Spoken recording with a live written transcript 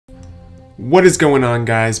What is going on,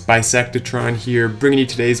 guys? Bisectatron here, bringing you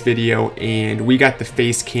today's video, and we got the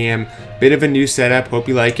FACECAM. Bit of a new setup, hope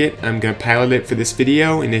you like it. I'm going to pilot it for this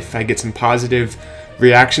video, and if I get some positive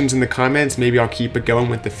reactions in the comments, maybe I'll keep it going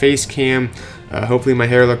with the FACECAM. Hopefully my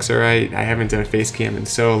hair looks alright. I haven't done a FACECAM in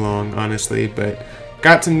so long, honestly, but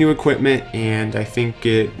got some new equipment, and I think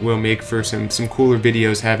it will make for some cooler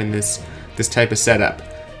videos having this type of setup.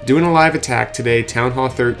 Doing a live attack today, Town Hall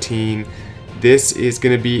 13. This is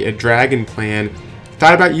going to be a dragon plan.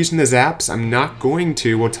 Thought about using the zaps. I'm not going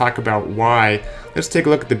to. We'll talk about why. Let's take a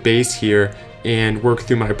look at the base here and work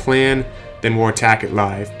through my plan. Then we'll attack it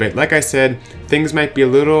live. But like I said, things might be a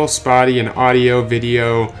little spotty in audio,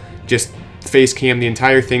 video, just FaceCam. The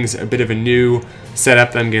entire thing's a bit of a new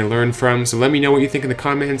setup that I'm going to learn from. So let me know what you think in the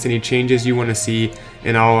comments, any changes you want to see,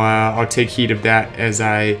 and I'll take heed of that as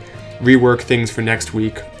I rework things for next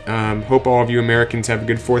week. Hope all of you Americans have a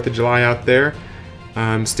good 4th of July out there.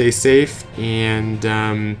 Stay safe, and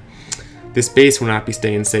this base will not be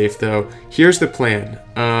staying safe though. Here's the plan.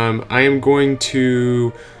 I am going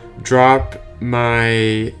to drop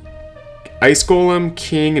my Ice Golem,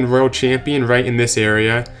 King, and Royal Champion right in this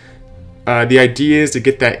area. The idea is to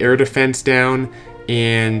get that air defense down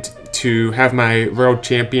and to have my Royal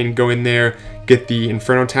Champion go in there, get the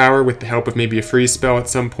Inferno Tower with the help of maybe a freeze spell at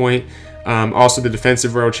some point. Also the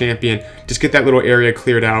defensive Royal Champion, just get that little area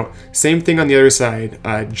cleared out. Same thing on the other side.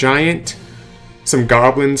 Giant, some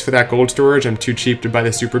goblins for that gold storage. I'm too cheap to buy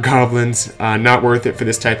the super goblins. Not worth it for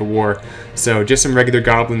this type of war. So just some regular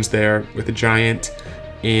goblins there with a giant.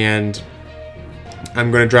 And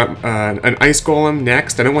I'm going to drop an Ice Golem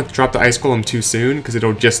next. I don't want to drop the Ice Golem too soon because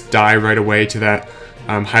it'll just die right away to that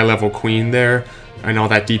high level queen there and all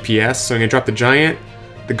that DPS. So I'm going to drop the giant,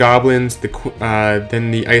 the goblins,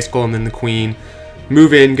 then the Ice Golem, then the queen.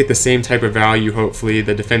 Move in, get the same type of value, hopefully.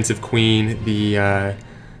 The defensive queen, the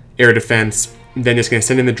air defense. Then just going to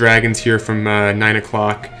send in the dragons here from 9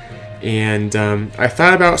 o'clock. And I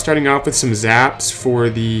thought about starting off with some zaps for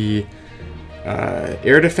the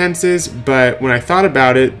air defenses, but when I thought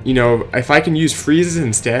about it, you know, if I can use freezes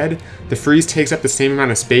instead, the freeze takes up the same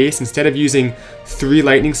amount of space. Instead of using 3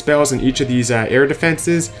 lightning spells in each of these air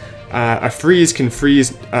defenses, a freeze can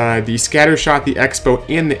freeze the scatter shot, the expo,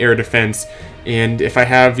 and the air defense. And if I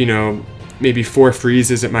have, you know, maybe 4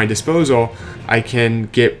 freezes at my disposal, I can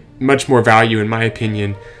get much more value, in my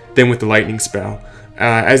opinion, than with the lightning spell.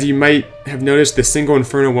 As you might have noticed, the single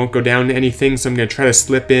Inferno won't go down to anything, so I'm going to try to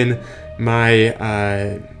slip in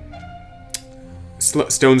my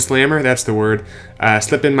Stone Slammer, that's the word.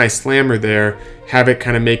 Slip in my Slammer there, have it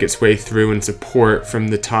kind of make its way through and support from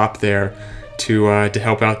the top there to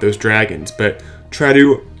help out those dragons. But try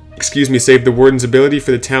to, save the Warden's ability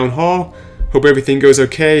for the Town Hall. Hope everything goes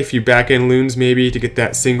okay. A few back end loons maybe to get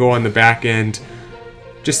that single on the back end.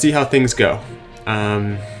 Just see how things go.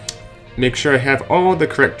 Make sure I have all the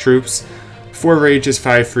correct troops. 4 rages,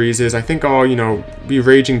 5 freezes. I think I'll, you know, be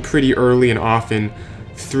raging pretty early and often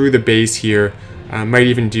through the base here. Might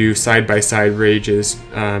even do side-by-side rages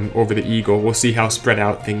over the Eagle. We'll see how spread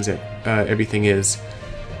out everything is.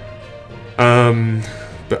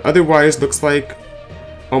 But otherwise, looks like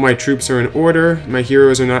all my troops are in order. My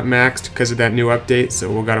heroes are not maxed because of that new update,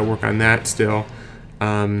 so we'll gotta work on that still.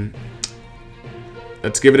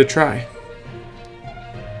 Let's give it a try.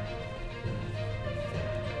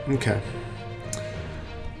 Okay.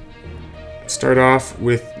 Start off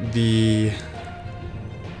with the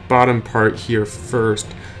bottom part here first.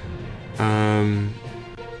 Yeah,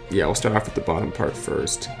 we'll start off with the bottom part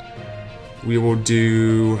first. We will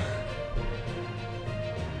do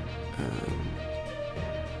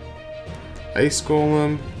Ice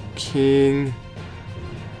Golem, King,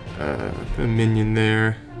 put a minion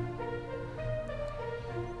there.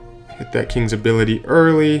 Hit that King's ability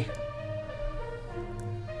early.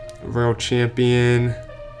 Royal Champion.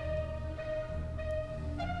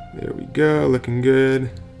 There we go, looking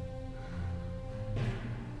good.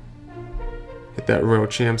 Hit that Royal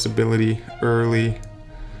Champ's ability early.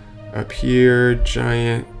 Up here,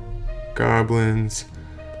 Giant, Goblins,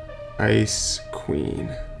 Ice,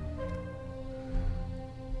 Queen.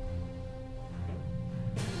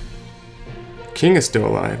 King is still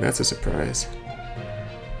alive, that's a surprise.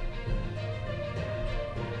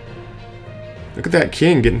 Look at that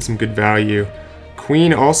King getting some good value.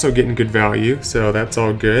 Queen also getting good value, so that's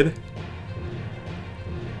all good.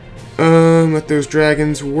 Let those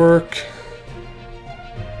dragons work.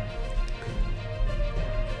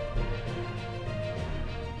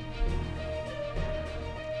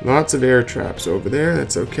 Lots of air traps over there,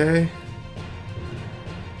 that's okay.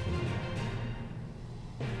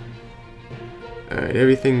 Alright,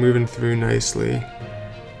 everything moving through nicely.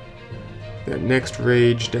 that next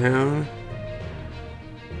rage down.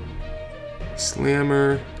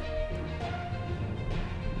 Slammer.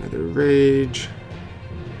 Another rage.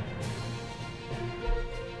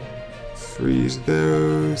 Freeze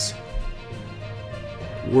those.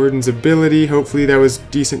 Warden's ability. Hopefully that was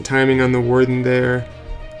decent timing on the Warden there.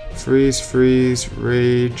 Freeze, freeze,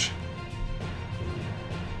 rage.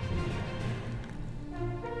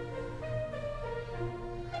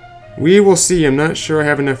 We will see. I'm not sure I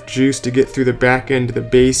have enough juice to get through the back end of the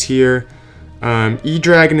base here.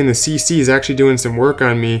 E-Dragon in the CC is actually doing some work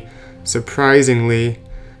on me, surprisingly.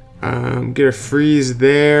 Get a freeze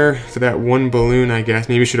there for that one balloon, I guess.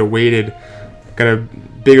 Maybe I should have waited. Got a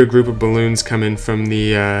bigger group of balloons coming from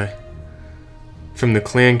the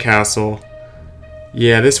clan castle.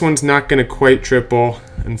 Yeah, this one's not going to quite triple,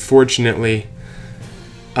 unfortunately.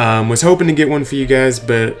 Was hoping to get one for you guys,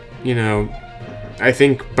 but, you know, I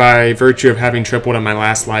think by virtue of having tripled on my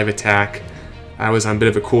last live attack, I was on a bit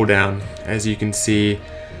of a cooldown, as you can see.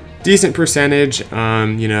 Decent percentage.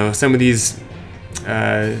 You know, some of these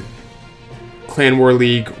Clan War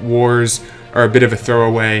League wars are a bit of a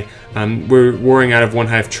throwaway. We're warring out of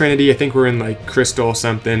OneHive Trinity. I think we're in like Crystal or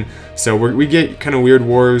something. So we get kind of weird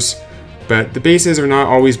wars, but the bases are not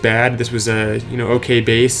always bad. This was a, you know, okay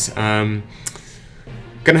base.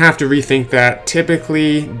 Gonna have to rethink that.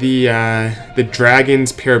 Typically, the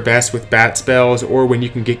dragons pair best with bat spells, or when you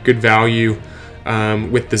can get good value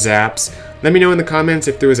with the zaps. Let me know in the comments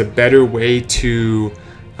if there was a better way to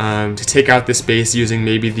take out this base using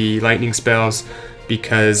maybe the lightning spells,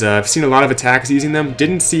 because I've seen a lot of attacks using them.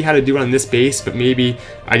 Didn't see how to do it on this base, but maybe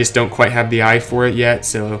I just don't quite have the eye for it yet.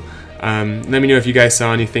 So let me know if you guys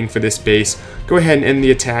saw anything for this base. Go ahead and end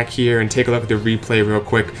the attack here and take a look at the replay real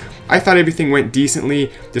quick. I thought everything went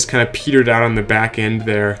decently, just kind of petered out on the back end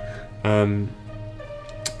there.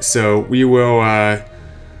 So we will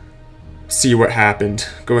see what happened.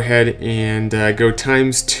 Go ahead and go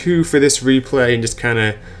 ×2 for this replay and just kind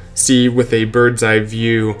of see with a bird's eye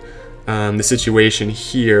view the situation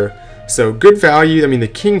here. So good value. I mean, the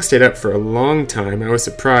king stayed up for a long time. I was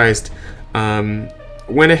surprised.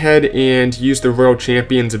 Went ahead and used the Royal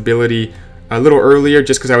Champion's ability a little earlier,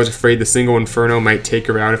 just because I was afraid the single Inferno might take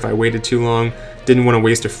her out if I waited too long. Didn't want to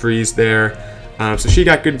waste a freeze there. So she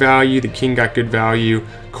got good value, the king got good value,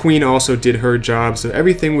 queen also did her job, so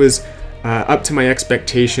everything was up to my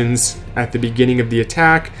expectations at the beginning of the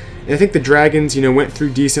attack. And I think the dragons, you know, went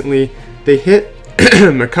through decently. They hit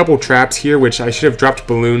a couple traps here, which I should have dropped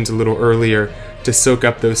balloons a little earlier to soak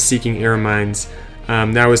up those seeking air mines.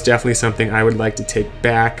 That was definitely something I would like to take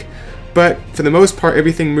back. But for the most part,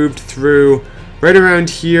 everything moved through. Right around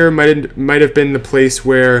here might have been the place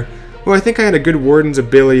where, well, I think I had a good Warden's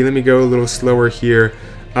ability. Let me go a little slower here.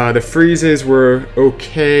 The freezes were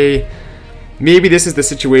okay. Maybe this is the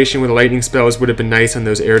situation where the lightning spells would have been nice on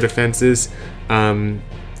those air defenses.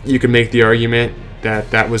 You could make the argument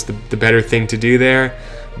that that was the better thing to do there.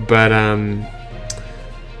 But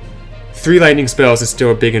 3 lightning spells is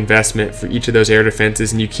still a big investment for each of those air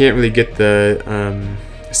defenses, and you can't really get the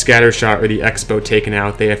scatter shot or the expo taken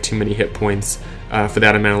out. They have too many hit points for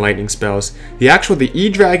that amount of lightning spells. The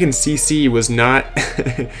E-Dragon CC was not,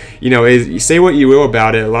 you know, you say what you will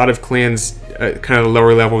about it, a lot of clans, kind of the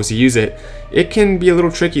lower levels use it. It can be a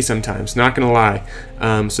little tricky sometimes, not gonna lie.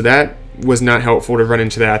 So that was not helpful to run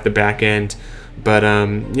into that at the back end. But,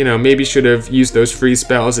 you know, maybe should have used those freeze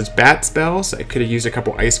spells as bat spells. I could have used a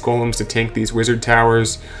couple ice golems to tank these wizard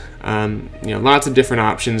towers. You know, lots of different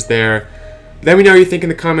options there. Let me know what you think in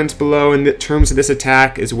the comments below in terms of this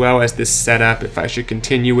attack as well as this setup, if I should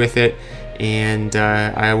continue with it. And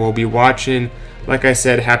I will be watching. Like I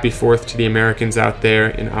said, happy 4th to the Americans out there,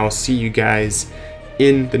 and I'll see you guys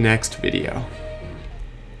in the next video.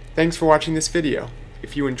 Thanks for watching this video.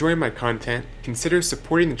 If you enjoy my content, consider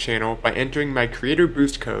supporting the channel by entering my creator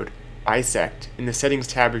boost code, BISECT, in the settings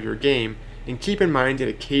tab of your game, and keep in mind it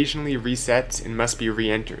occasionally resets and must be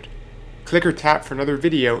re-entered. Click or tap for another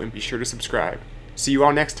video and be sure to subscribe. See you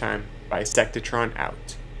all next time. Bisectatron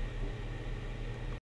out.